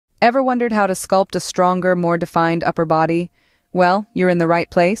Ever wondered how to sculpt a stronger, more defined upper body? Well, you're in the right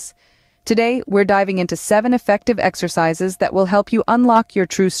place. Today, we're diving into 7 effective exercises that will help you unlock your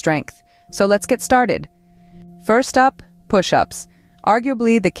true strength. So let's get started. First up, push-ups.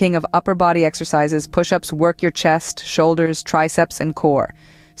 Arguably the king of upper body exercises, push-ups work your chest, shoulders, triceps, and core.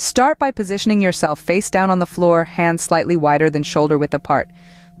 Start by positioning yourself face down on the floor, hands slightly wider than shoulder width apart.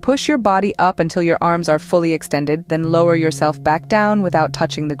 Push your body up until your arms are fully extended, then lower yourself back down without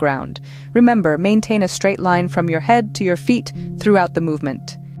touching the ground. Remember, maintain a straight line from your head to your feet throughout the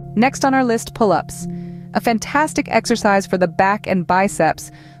movement. Next on our list, pull-ups. A fantastic exercise for the back and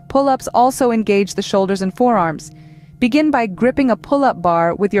biceps, pull-ups also engage the shoulders and forearms. Begin by gripping a pull-up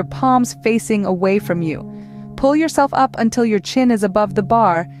bar with your palms facing away from you. Pull yourself up until your chin is above the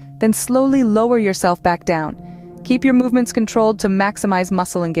bar, then slowly lower yourself back down. Keep your movements controlled to maximize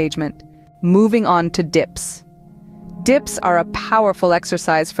muscle engagement. Moving on to dips. Dips are a powerful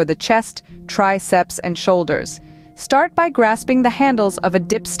exercise for the chest, triceps, and shoulders. Start by grasping the handles of a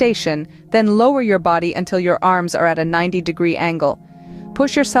dip station, then lower your body until your arms are at a 90-degree angle.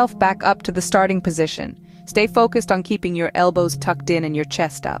 Push yourself back up to the starting position. Stay focused on keeping your elbows tucked in and your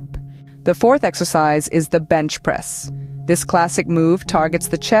chest up. The fourth exercise is the bench press. This classic move targets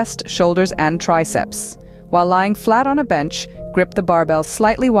the chest, shoulders, and triceps. While lying flat on a bench, grip the barbell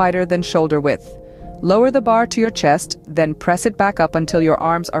slightly wider than shoulder width. Lower the bar to your chest, then press it back up until your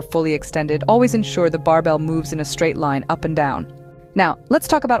arms are fully extended. Always ensure the barbell moves in a straight line up and down. Now, let's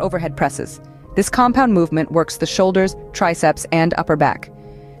talk about overhead presses. This compound movement works the shoulders, triceps, and upper back.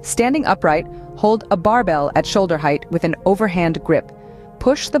 Standing upright, hold a barbell at shoulder height with an overhand grip.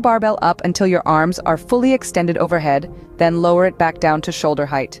 Push the barbell up until your arms are fully extended overhead, then lower it back down to shoulder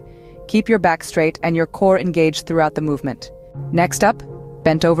height. Keep your back straight and your core engaged throughout the movement. Next up,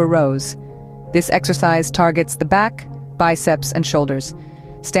 bent over rows. This exercise targets the back, biceps, and shoulders.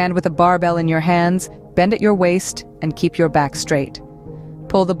 Stand with a barbell in your hands, bend at your waist, and keep your back straight.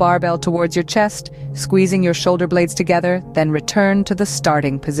 Pull the barbell towards your chest, squeezing your shoulder blades together, then return to the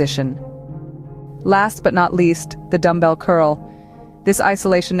starting position. Last but not least, the dumbbell curl. This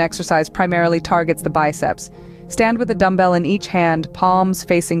isolation exercise primarily targets the biceps. Stand with a dumbbell in each hand, palms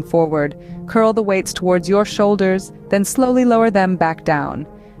facing forward. Curl the weights towards your shoulders, then slowly lower them back down.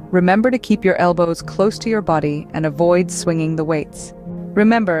 Remember to keep your elbows close to your body and avoid swinging the weights.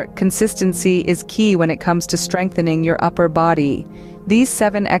 Remember, consistency is key when it comes to strengthening your upper body. These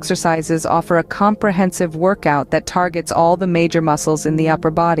 7 exercises offer a comprehensive workout that targets all the major muscles in the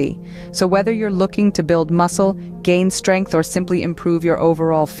upper body. So whether you're looking to build muscle, gain strength, or simply improve your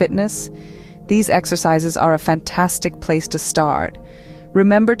overall fitness, these exercises are a fantastic place to start.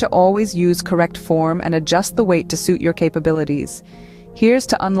 Remember to always use correct form and adjust the weight to suit your capabilities. Here's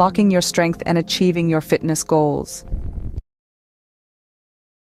to unlocking your strength and achieving your fitness goals.